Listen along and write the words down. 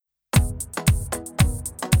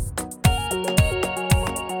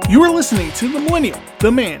You are listening to The Millennial,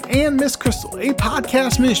 The Man, and Miss Crystal, a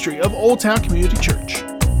podcast ministry of Old Town Community Church.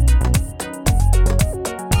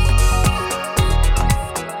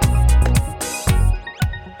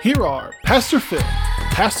 Here are Pastor Phil,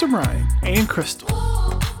 Pastor Brian, and Crystal.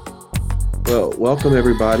 Well, welcome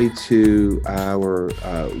everybody to our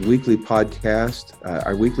weekly podcast.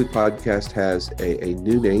 Our weekly podcast has a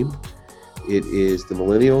new name. It is The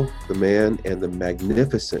Millennial, The Man, and the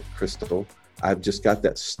Magnificent Crystal. I've just got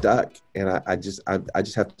that stuck, and I just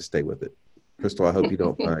have to stay with it. Crystal, I hope you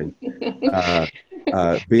don't mind. Yeah,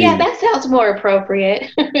 that sounds more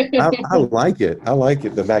appropriate. I like it. I like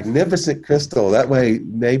it. The Magnificent Crystal. That way,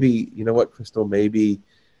 maybe, you know what, Crystal, maybe,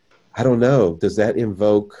 I don't know, does that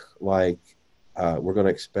invoke, like, we're going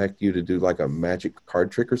to expect you to do like a magic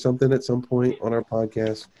card trick or something at some point on our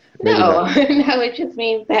podcast? Maybe no, it just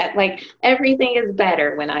means that, like, everything is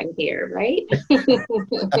better when I'm here, right?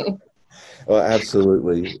 Well,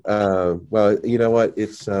 absolutely. Well, you know what?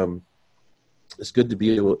 It's good to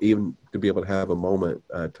be able to have a moment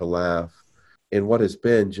to laugh in what has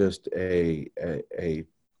been just a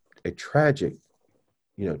tragic,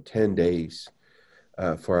 10 days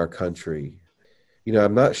for our country.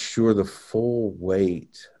 I'm not sure the full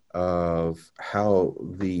weight of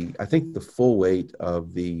the full weight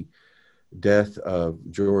of the death of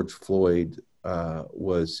George Floyd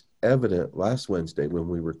was evident last Wednesday when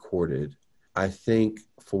we recorded. I think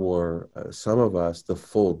for some of us, the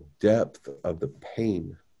full depth of the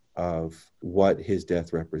pain of what his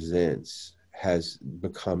death represents has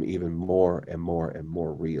become even more and more and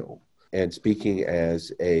more real. And speaking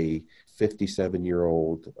as a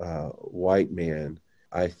 57-year-old white man,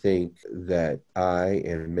 I think that I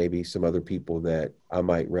and maybe some other people that I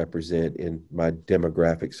might represent in my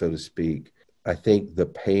demographic, so to speak, I think the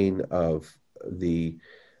pain of the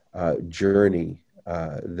journey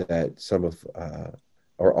that some of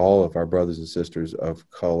or all of our brothers and sisters of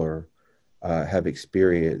color have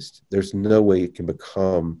experienced, there's no way it can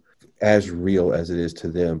become as real as it is to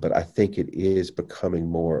them, but I think it is becoming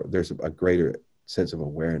more, there's a greater sense of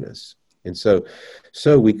awareness. And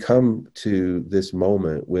so we come to this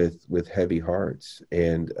moment with heavy hearts,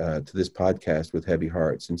 and to this podcast with heavy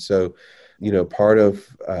hearts. And so, part of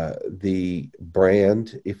the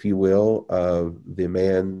brand, if you will, of the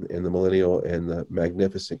Man and the Millennial and the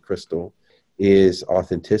Magnificent Crystal is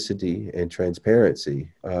authenticity and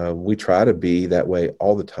transparency. We try to be that way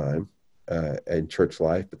all the time in church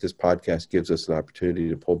life, but this podcast gives us an opportunity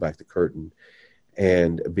to pull back the curtain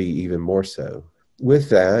and be even more so. With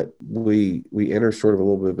that, we enter sort of a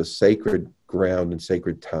little bit of a sacred ground and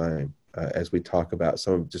sacred time as we talk about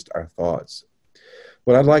some of just our thoughts.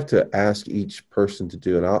 What I'd like to ask each person to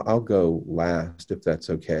do, and I'll go last if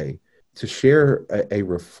that's okay, to share a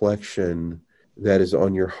reflection that is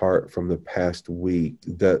on your heart from the past week.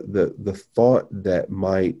 The thought that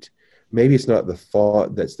maybe it's not the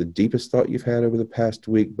thought that's the deepest thought you've had over the past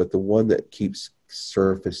week, but the one that keeps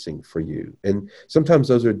surfacing for you. And sometimes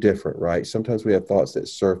those are different, right? Sometimes we have thoughts that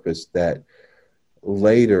surface that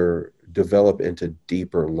later develop into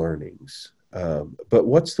deeper learnings. But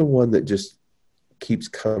what's the one that just keeps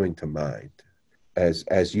coming to mind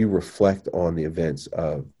as you reflect on the events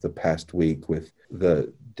of the past week with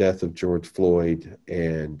the death of George Floyd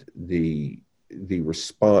and the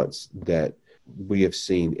response that we have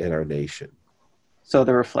seen in our nation? So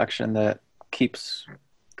the reflection that keeps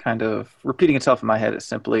kind of repeating itself in my head is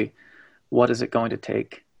simply, what is it going to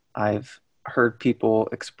take? I've heard people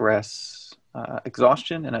express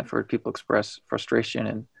exhaustion, and I've heard people express frustration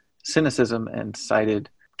and cynicism, and cited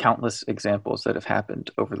countless examples that have happened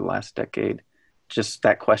over the last decade. Just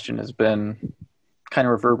that question has been kind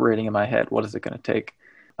of reverberating in my head. What is it going to take?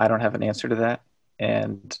 I don't have an answer to that.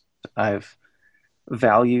 And I've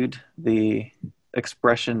valued the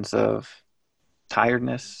expressions of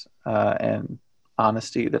tiredness and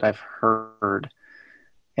honesty that I've heard.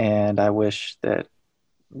 And I wish that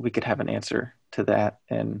we could have an answer to that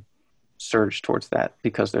and surge towards that,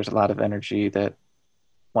 because there's a lot of energy that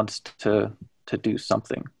wants to do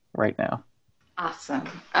something right now. Awesome.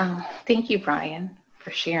 Thank you, Brian,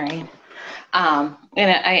 for sharing. And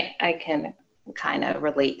I can kind of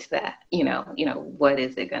relate to that. What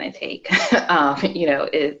is it going to take? Are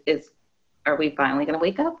we finally going to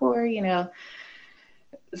wake up? Or,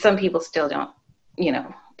 some people still don't,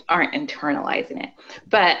 aren't internalizing it.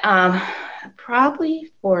 But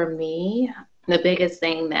probably for me, the biggest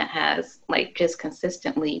thing that has just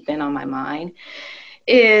consistently been on my mind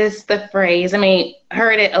is the phrase,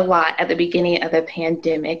 heard it a lot at the beginning of the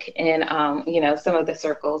pandemic in, some of the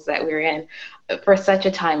circles that we're in, for such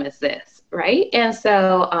a time as this, right? And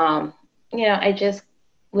so, I just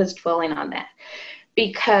was dwelling on that.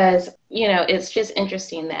 because, it's just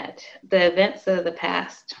interesting that the events of the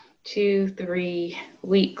past 2-3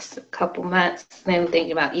 weeks, a couple months, then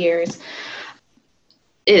thinking about years,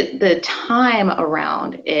 the time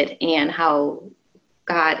around it and how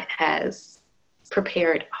God has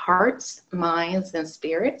prepared hearts, minds, and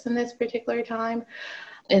spirits in this particular time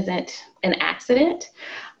isn't an accident,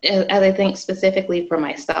 as I think specifically for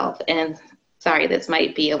myself. And sorry, this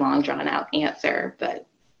might be a long drawn out answer, but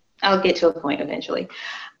I'll get to a point eventually.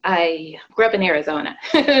 I grew up in Arizona,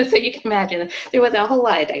 so you can imagine there was a whole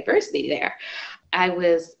lot of diversity there. I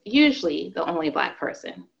was usually the only Black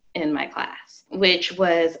person in my class, which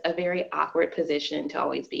was a very awkward position to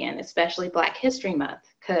always be in, especially Black History Month,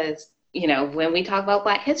 because when we talk about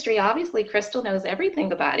Black history, obviously Crystal knows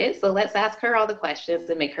everything about it. So let's ask her all the questions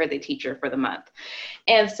and make her the teacher for the month.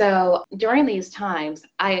 And so during these times,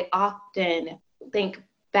 I often think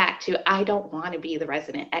back to, I don't want to be the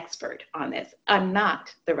resident expert on this. I'm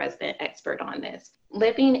not the resident expert on this.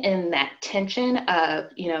 Living in that tension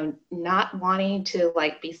of, not wanting to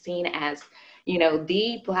be seen as,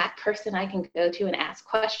 the Black person I can go to and ask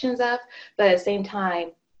questions of, but at the same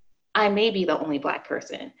time, I may be the only Black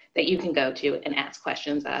person that you can go to and ask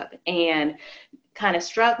questions of, and kind of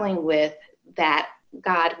struggling with that.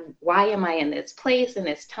 God, why am I in this place, in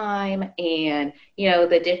this time? And,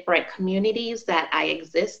 the different communities that I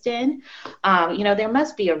exist in, there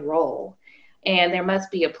must be a role and there must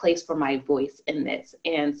be a place for my voice in this.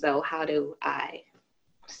 And so how do I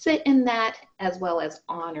sit in that as well as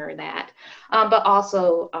honor that, but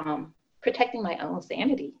also protecting my own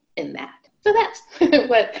sanity in that? So that's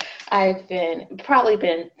what I've probably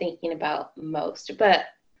been thinking about most. But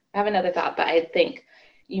I have another thought, but I think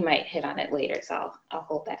you might hit on it later, so I'll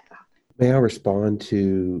hold that thought. May I respond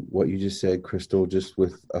to what you just said, Crystal, just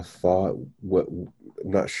with a thought? I'm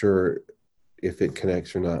not sure if it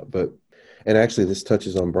connects or not, and actually this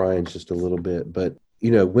touches on Brian's just a little bit, but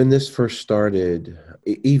when this first started,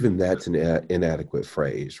 even that's an inadequate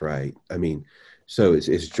phrase, right? I mean, so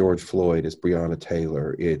it's George Floyd, it's Breonna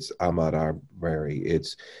Taylor, it's Ahmaud Arbery,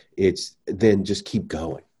 it's then just keep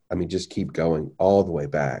going. I mean, just keep going all the way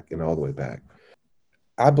back and all the way back.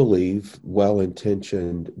 I believe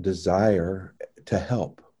well-intentioned desire to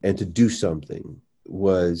help and to do something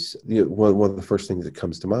was one of the first things that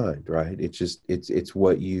comes to mind, right? It's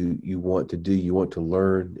what you want to do. You want to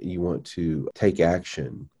learn, you want to take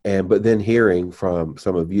action. But then hearing from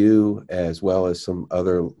some of you, as well as some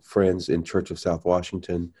other friends in Church of South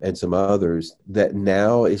Washington and some others, that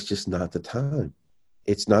now is just not the time.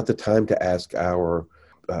 It's not the time to ask our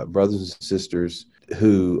brothers and sisters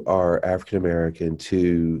who are African American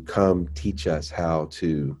to come teach us how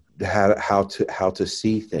to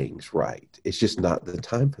see things right. It's just not the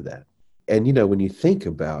time for that. And when you think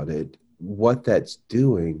about it, what that's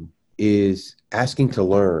doing is asking to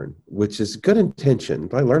learn, which is good intention.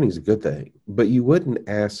 Learning is a good thing, but you wouldn't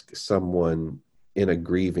ask someone in a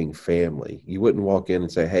grieving family. You wouldn't walk in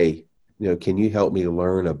and say, "Hey, can you help me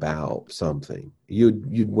learn about something?"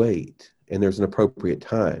 You'd wait. And there's an appropriate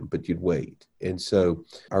time, but you'd wait. And so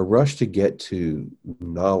our rush to get to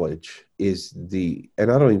knowledge is and I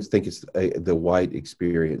don't even think it's the white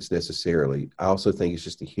experience necessarily. I also think it's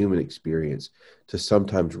just a human experience to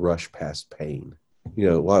sometimes rush past pain. A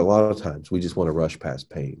lot of times we just want to rush past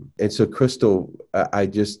pain. And so, Crystal, I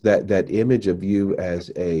just, that image of you as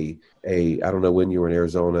I don't know when you were in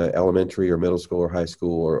Arizona, elementary or middle school or high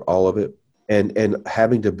school or all of it, and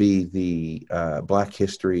having to be the Black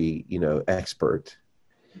history, expert,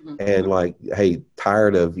 mm-hmm. and hey,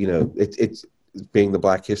 tired of, it's being the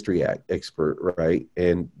Black history expert, right?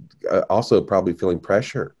 And also probably feeling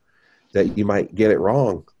pressure that you might get it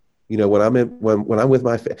wrong. When I'm with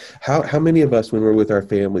my how many of us, when we're with our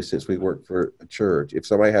family, since we work for a church, if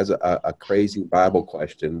somebody has a crazy Bible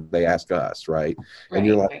question, they ask us, right? And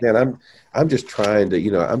you're like, man, I'm just trying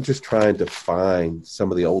to find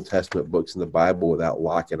some of the Old Testament books in the Bible without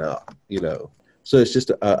locking up, So it's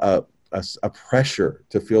just a pressure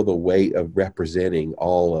to feel the weight of representing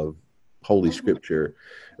all of Holy Scripture.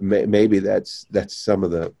 Maybe that's some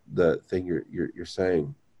of the thing you're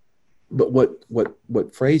saying. But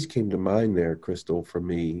what phrase came to mind there, Crystal, for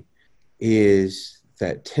me, is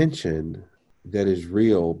that tension that is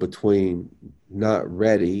real between not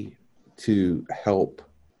ready to help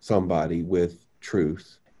somebody with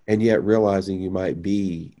truth and yet realizing you might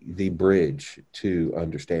be the bridge to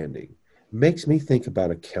understanding. Makes me think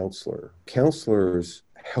about a counselor. Counselors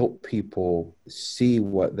help people see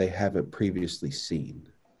what they haven't previously seen.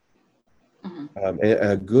 And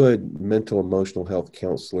a good mental emotional health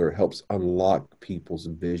counselor helps unlock people's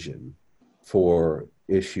vision for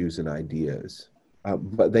issues and ideas.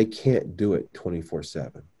 but they can't do it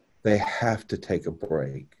 24/7. They have to take a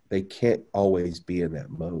break. They can't always be in that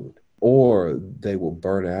mode, or they will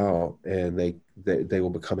burn out and they will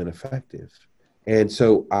become ineffective. And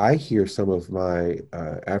so I hear some of my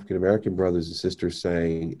African American brothers and sisters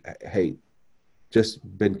saying, hey,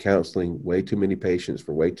 just been counseling way too many patients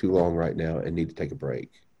for way too long right now and need to take a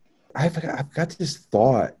break. I've got this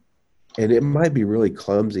thought, and it might be really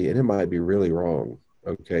clumsy and it might be really wrong.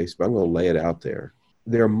 Okay, so I'm going to lay it out there.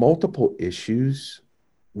 There are multiple issues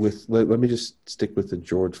with, let me just stick with the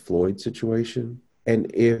George Floyd situation.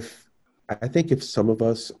 And I think if some of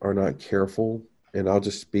us are not careful, and I'll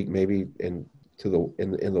just speak maybe in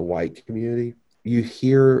the white community, you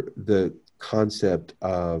hear the concept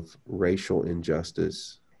of racial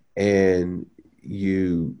injustice and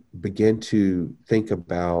you begin to think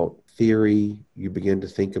about theory, you begin to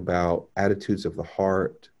think about attitudes of the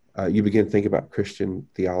heart, you begin to think about Christian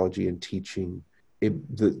theology and teaching.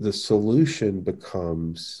 The solution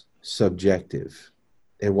becomes subjective.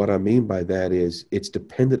 And what I mean by that is it's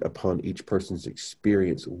dependent upon each person's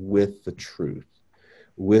experience with the truth,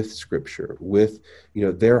 with scripture, with,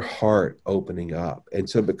 their heart opening up. And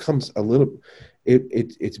so it becomes a little,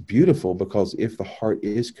 it's beautiful, because if the heart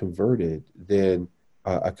is converted, then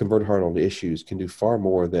a converted heart on issues can do far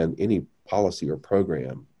more than any policy or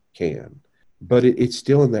program can. But it's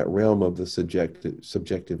still in that realm of the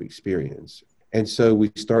subjective experience. And so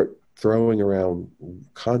we start throwing around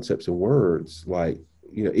concepts and words like,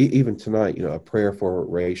 even tonight, a prayer for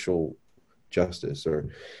racial justice,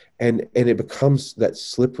 and it becomes that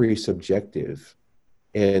slippery subjective.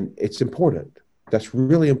 And it's important. That's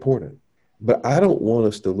really important. But I don't want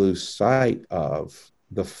us to lose sight of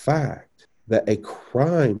the fact that a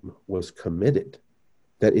crime was committed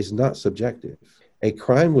that is not subjective. A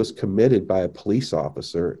crime was committed by a police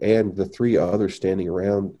officer and the three others standing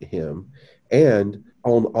around him, and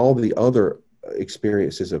on all the other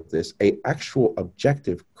experiences of this, an actual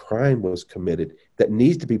objective crime was committed that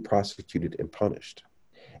needs to be prosecuted and punished.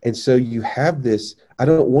 And so you have this, I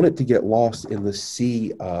don't want it to get lost in the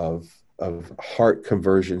sea of heart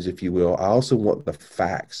conversions, if you will. I also want the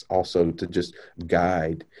facts also to just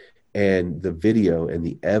guide, and the video and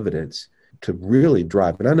the evidence to really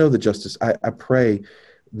drive. And I know the justice, I pray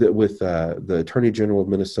that with the Attorney General of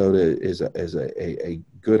Minnesota is a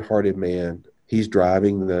good-hearted man. He's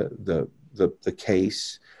driving the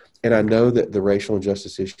case. And I know that the racial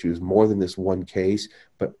injustice issue is more than this one case,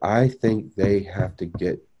 but I think they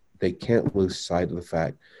can't lose sight of the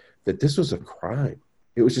fact that this was a crime.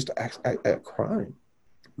 It was just a crime.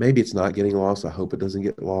 Maybe it's not getting lost. I hope it doesn't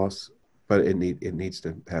get lost, but it needs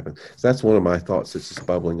to happen. So that's one of my thoughts that's just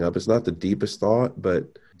bubbling up. It's not the deepest thought, but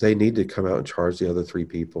they need to come out and charge the other three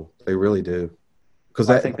people. They really do. Because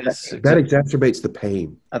that exacerbates the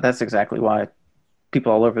pain. That's exactly why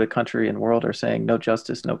people all over the country and world are saying no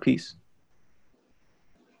justice, no peace.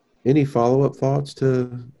 Any follow-up thoughts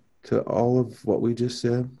to all of what we just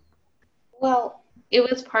said? Well, it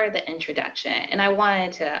was part of the introduction, and I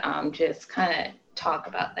wanted to just kind of talk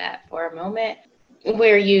about that for a moment. We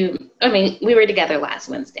were together last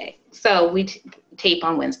Wednesday. So we tape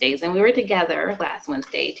on Wednesdays, and we were together last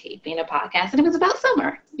Wednesday taping a podcast, and it was about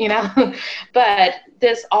summer, but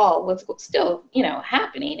this all was still,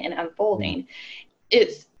 happening and unfolding.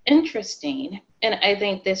 It's interesting, and I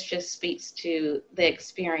think this just speaks to the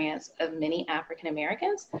experience of many African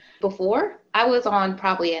Americans. Before, I was on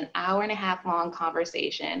probably an hour and a half long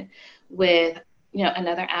conversation with,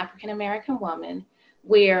 another African American woman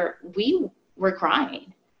where we were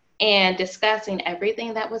crying and discussing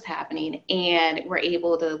everything that was happening, and we're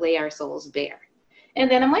able to lay our souls bare. And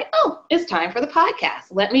then I'm like, oh, it's time for the podcast.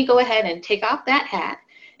 Let me go ahead and take off that hat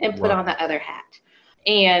and put on the other hat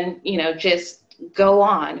and, just go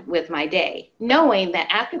on with my day, knowing that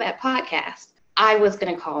after that podcast, I was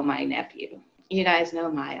going to call my nephew. You guys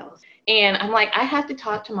know Miles. And I'm like, I have to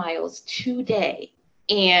talk to Miles today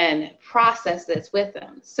and process this with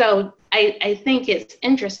him. So I think it's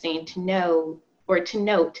interesting to know, or to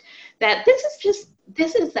note, that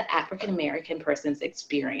this is the African American person's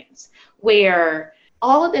experience, where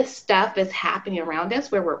all of this stuff is happening around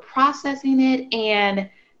us, where we're processing it,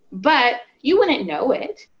 but you wouldn't know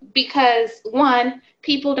it because, one,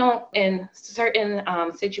 people don't, in certain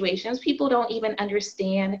situations, people don't even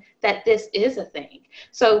understand that this is a thing.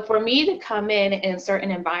 So for me to come in certain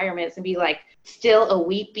environments and be like, still a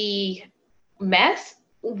weepy mess,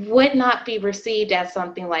 would not be received as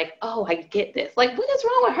something like, oh, I get this. Like, what is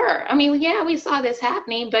wrong with her? I mean, yeah, we saw this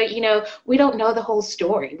happening, but, we don't know the whole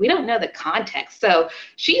story. We don't know the context. So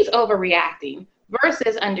she's overreacting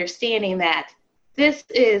versus understanding that this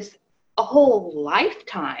is a whole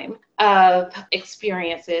lifetime of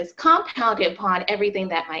experiences compounded upon everything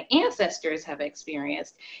that my ancestors have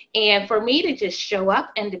experienced. And for me to just show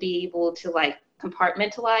up and to be able to like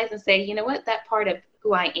compartmentalize and say, you know what, that part of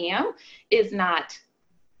who I am is not,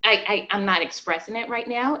 I'm not expressing it right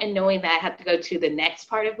now. And knowing that I have to go to the next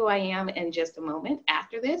part of who I am in just a moment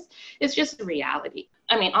after this, it's just a reality.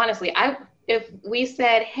 I mean, honestly, if we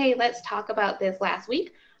said, hey, let's talk about this last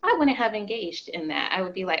week, I wouldn't have engaged in that. I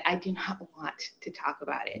would be like, I do not want to talk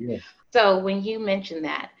about it. Yeah. So when you mentioned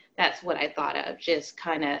that, that's what I thought of, just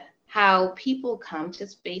kind of how people come to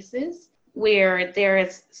spaces where there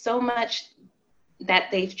is so much that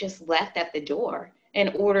they've just left at the door in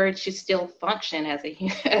order to still function as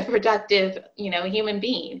a productive, human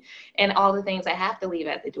being, and all the things I have to leave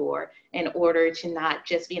at the door in order to not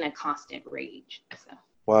just be in a constant rage. So.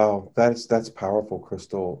 Wow, that's powerful,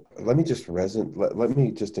 Crystal. Let me just let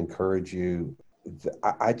me just encourage you,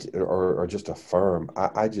 or just affirm.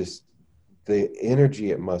 The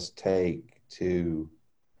energy it must take to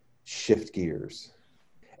shift gears.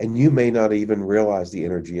 And you may not even realize the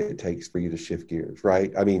energy it takes for you to shift gears,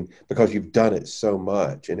 right? I mean, because you've done it so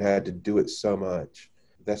much and had to do it so much.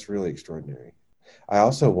 That's really extraordinary. I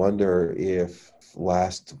also wonder if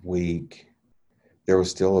last week there was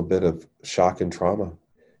still a bit of shock and trauma.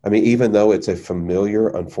 I mean, even though it's a familiar,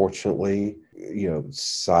 unfortunately,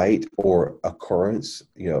 sight or occurrence,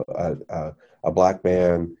 a black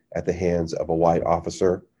man at the hands of a white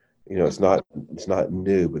officer, it's not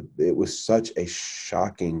new, but it was such a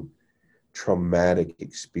shocking, traumatic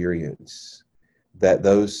experience that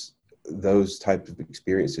those types of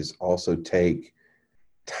experiences also take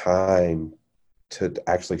time to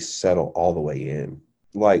actually settle all the way in.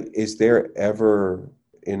 Like, is there ever,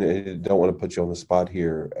 and I don't want to put you on the spot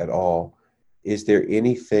here at all, is there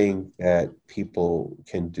anything that people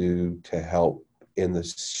can do to help in the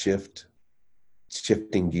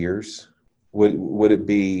shifting gears? Would it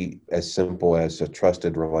be as simple as a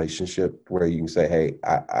trusted relationship where you can say, hey,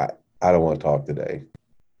 I don't want to talk today?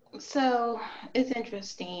 So it's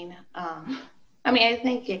interesting. I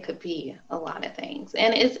think it could be a lot of things,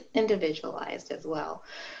 and it's individualized as well.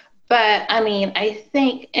 But I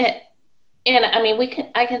think it, and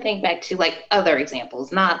I can think back to like other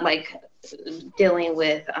examples, not like dealing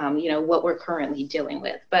with, what we're currently dealing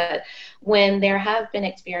with. But when there have been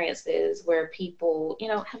experiences where people,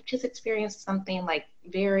 have just experienced something like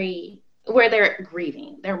where they're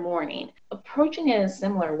grieving, they're mourning, approaching it in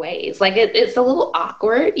similar ways. Like it's a little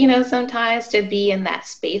awkward, sometimes to be in that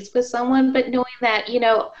space with someone, but knowing that,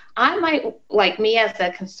 I might, like me as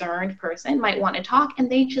a concerned person, might want to talk and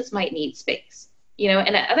they just might need space.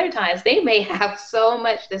 And at other times they may have so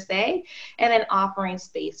much to say, and then offering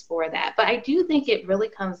space for that. But I do think it really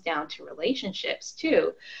comes down to relationships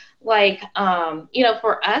too. Like,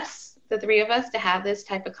 for us, the three of us, to have this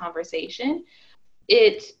type of conversation,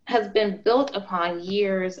 it has been built upon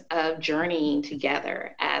years of journeying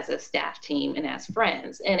together as a staff team and as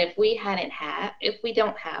friends. And if we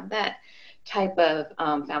don't have that type of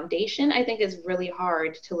foundation, I think it's really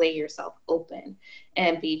hard to lay yourself open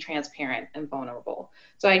and be transparent and vulnerable.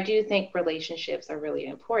 So I do think relationships are really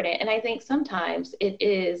important. And I think sometimes it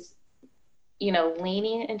is,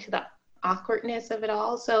 leaning into the awkwardness of it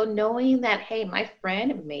all. So knowing that, hey, my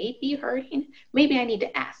friend may be hurting, maybe I need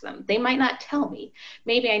to ask them. They might not tell me.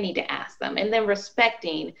 Maybe I need to ask them. And then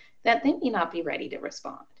respecting that they may not be ready to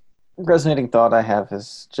respond. Resonating thought I have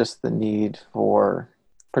is just the need for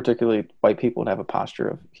particularly white people to have a posture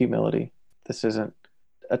of humility. This isn't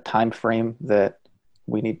a time frame that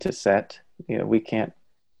we need to set. We can't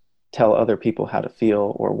tell other people how to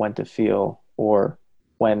feel or when to feel or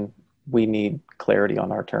when we need clarity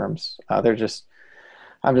on our terms. I'm just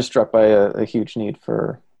struck by a huge need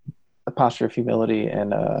for a posture of humility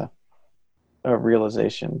and a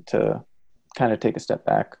realization to kind of take a step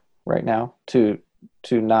back right now, to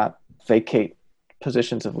not vacate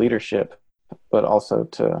positions of leadership, but also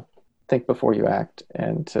to think before you act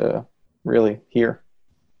and to really hear.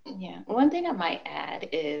 Yeah. One thing I might add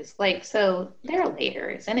is so there are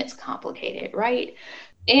layers and it's complicated, right?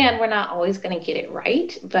 And we're not always going to get it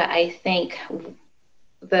right. But I think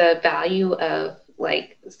the value of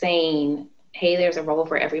saying, hey, there's a role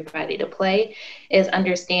for everybody to play is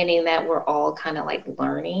understanding that we're all kind of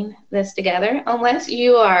learning this together, unless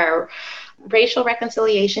you are racial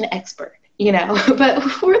reconciliation expert.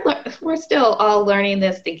 But we're still all learning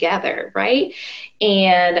this together, right?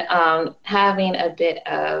 And having a bit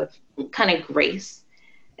of kind of grace,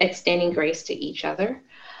 extending grace to each other,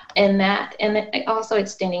 and also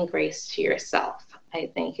extending grace to yourself,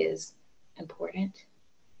 I think is important,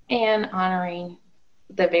 and honoring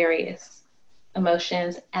the various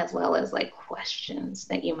emotions as well as like questions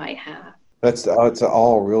that you might have. That's it's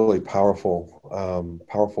all really powerful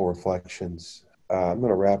reflections. I'm going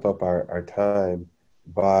to wrap up our time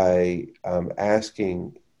by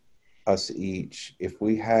asking us each if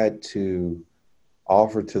we had to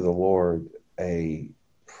offer to the Lord a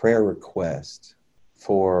prayer request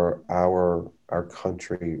for our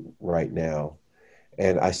country right now.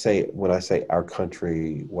 And when I say our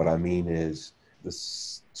country, what I mean is the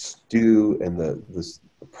stew and the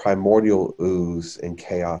primordial ooze and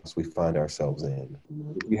chaos we find ourselves in.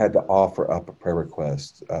 If you had to offer up a prayer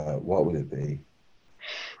request, what would it be?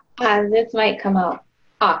 This might come out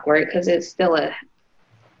awkward because it's still a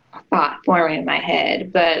thought forming in my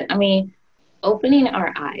head, but I mean, opening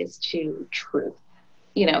our eyes to truth.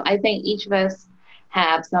 I think each of us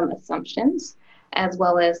have some assumptions as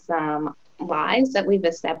well as some lies that we've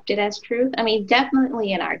accepted as truth. I mean,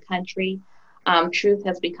 definitely in our country, truth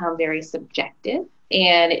has become very subjective,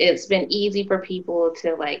 and it's been easy for people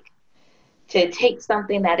to take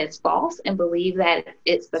something that is false and believe that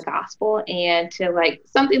it's the gospel, and to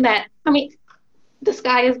something that, I mean, the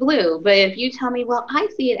sky is blue, but if you tell me, well, I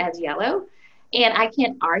see it as yellow, and I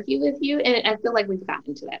can't argue with you. And I feel like we've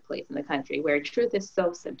gotten to that place in the country where truth is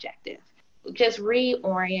so subjective. Just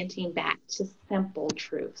reorienting back to simple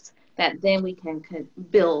truths that then we can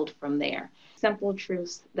build from there. Simple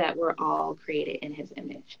truths that we're all created in his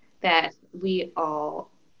image, that we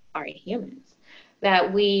all are humans,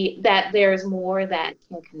 that there's more that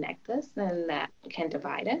can connect us than that can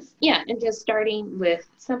divide us. Yeah, and just starting with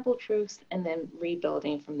simple truths and then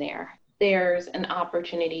rebuilding from there. There's an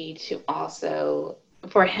opportunity to also,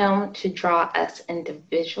 for him to draw us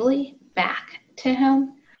individually back to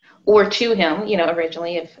him, or to him,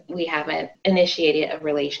 originally, if we haven't initiated a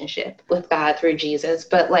relationship with God through Jesus,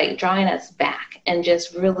 but drawing us back and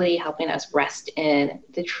just really helping us rest in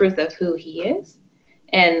the truth of who he is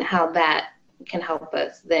and how that can help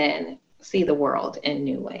us then see the world in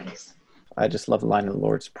new ways. I just love the line of the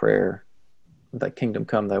Lord's Prayer, "Thy kingdom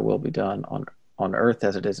come, thy will be done on earth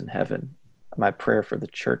as it is in heaven." My prayer for the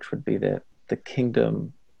church would be that the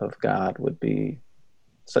kingdom of God would be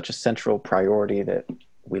such a central priority that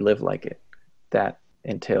we live like it. That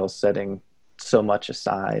entails setting so much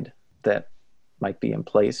aside that might be in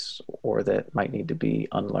place or that might need to be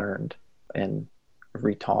unlearned and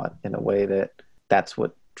retaught in a way that's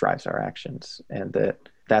what drives our actions, and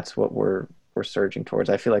that's what we're surging towards.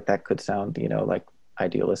 I feel like that could sound, like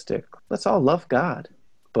idealistic. Let's all love God,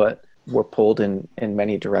 but we're pulled in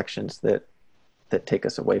many directions that take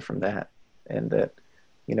us away from that, and that,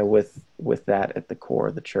 with that at the core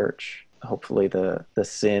of the church, hopefully the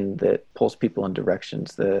sin that pulls people in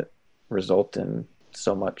directions that result in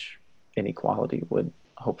so much inequality would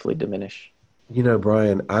hopefully diminish.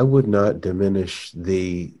 Brian, I would not diminish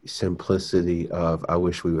the simplicity of I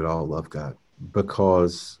wish we would all love God,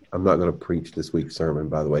 because I'm not going to preach this week's sermon,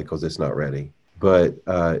 by the way, because it's not ready. But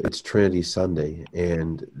it's Trinity Sunday,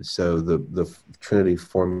 and so the Trinity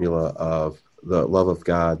formula of the love of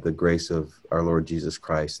God, the grace of our Lord Jesus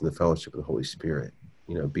Christ, and the fellowship of the Holy Spirit,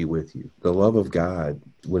 be with you. The love of God,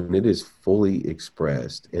 when it is fully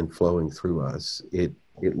expressed and flowing through us, it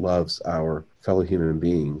loves our fellow human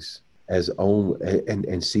beings as own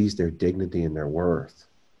and sees their dignity and their worth.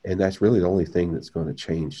 And that's really the only thing that's going to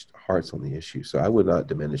change hearts on the issue. So I would not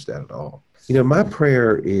diminish that at all. My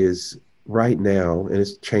prayer is right now, and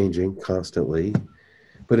it's changing constantly,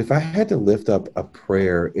 but if I had to lift up a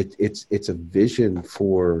prayer, it's a vision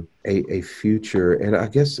for a future. And I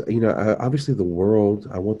guess, obviously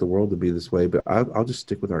I want the world to be this way, but I'll just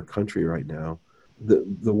stick with our country right now.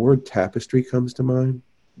 The word tapestry comes to mind.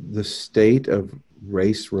 The state of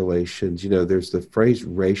race relations, there's the phrase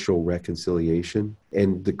racial reconciliation,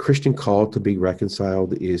 and the Christian call to be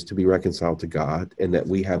reconciled is to be reconciled to God, and that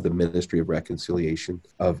we have the ministry of reconciliation,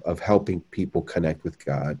 of helping people connect with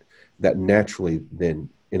God, that naturally then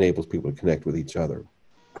enables people to connect with each other.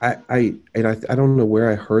 I don't know where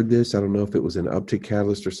I heard this. I don't know if it was an Uptick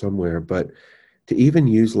Catalyst or somewhere, but to even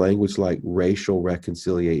use language like racial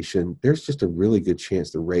reconciliation, there's just a really good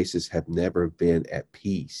chance the races have never been at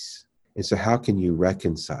peace. And so how can you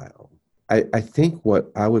reconcile? I think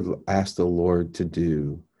what I would ask the Lord to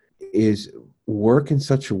do is work in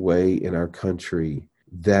such a way in our country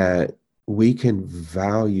that we can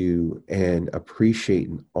value and appreciate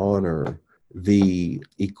and honor the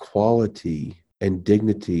equality and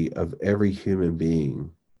dignity of every human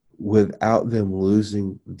being without them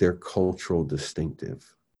losing their cultural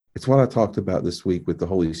distinctive. It's what I talked about this week with the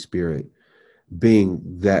Holy Spirit being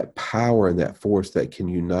that power and that force that can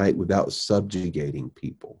unite without subjugating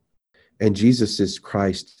people. And Jesus is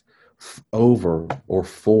Christ over or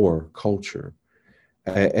for culture.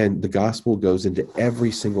 And the gospel goes into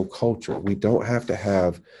every single culture. We don't have to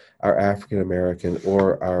have our African American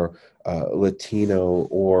or our Latino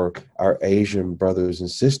or our Asian brothers and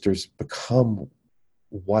sisters become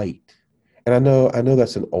white. And I know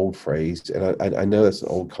that's an old phrase, and I know that's an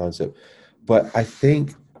old concept, but I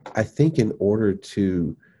think in order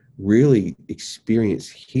to really experience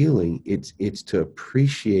healing, it's to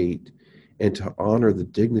appreciate and to honor the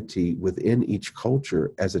dignity within each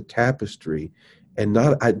culture as a tapestry. And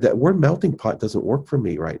that word melting pot doesn't work for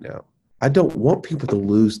me right now. I don't want people to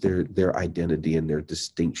lose their identity and their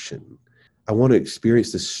distinction. I want to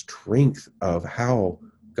experience the strength of how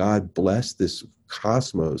God blessed this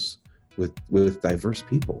cosmos with diverse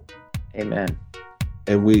people. Amen.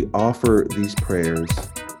 And we offer these prayers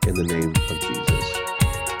in the name of Jesus.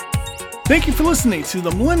 Thank you for listening to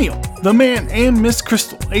The Millennial, The Man, and Miss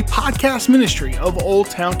Crystal, a podcast ministry of Old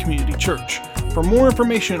Town Community Church. For more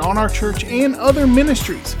information on our church and other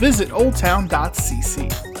ministries, visit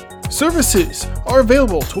oldtown.cc. Services are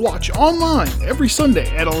available to watch online every Sunday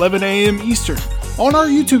at 11 a.m. Eastern on our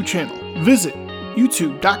YouTube channel. Visit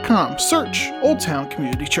youtube.com, search Old Town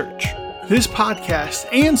Community Church. This podcast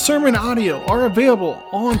and sermon audio are available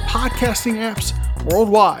on podcasting apps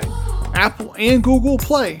worldwide. Apple and Google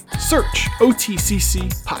Play, search OTCC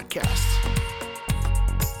Podcasts.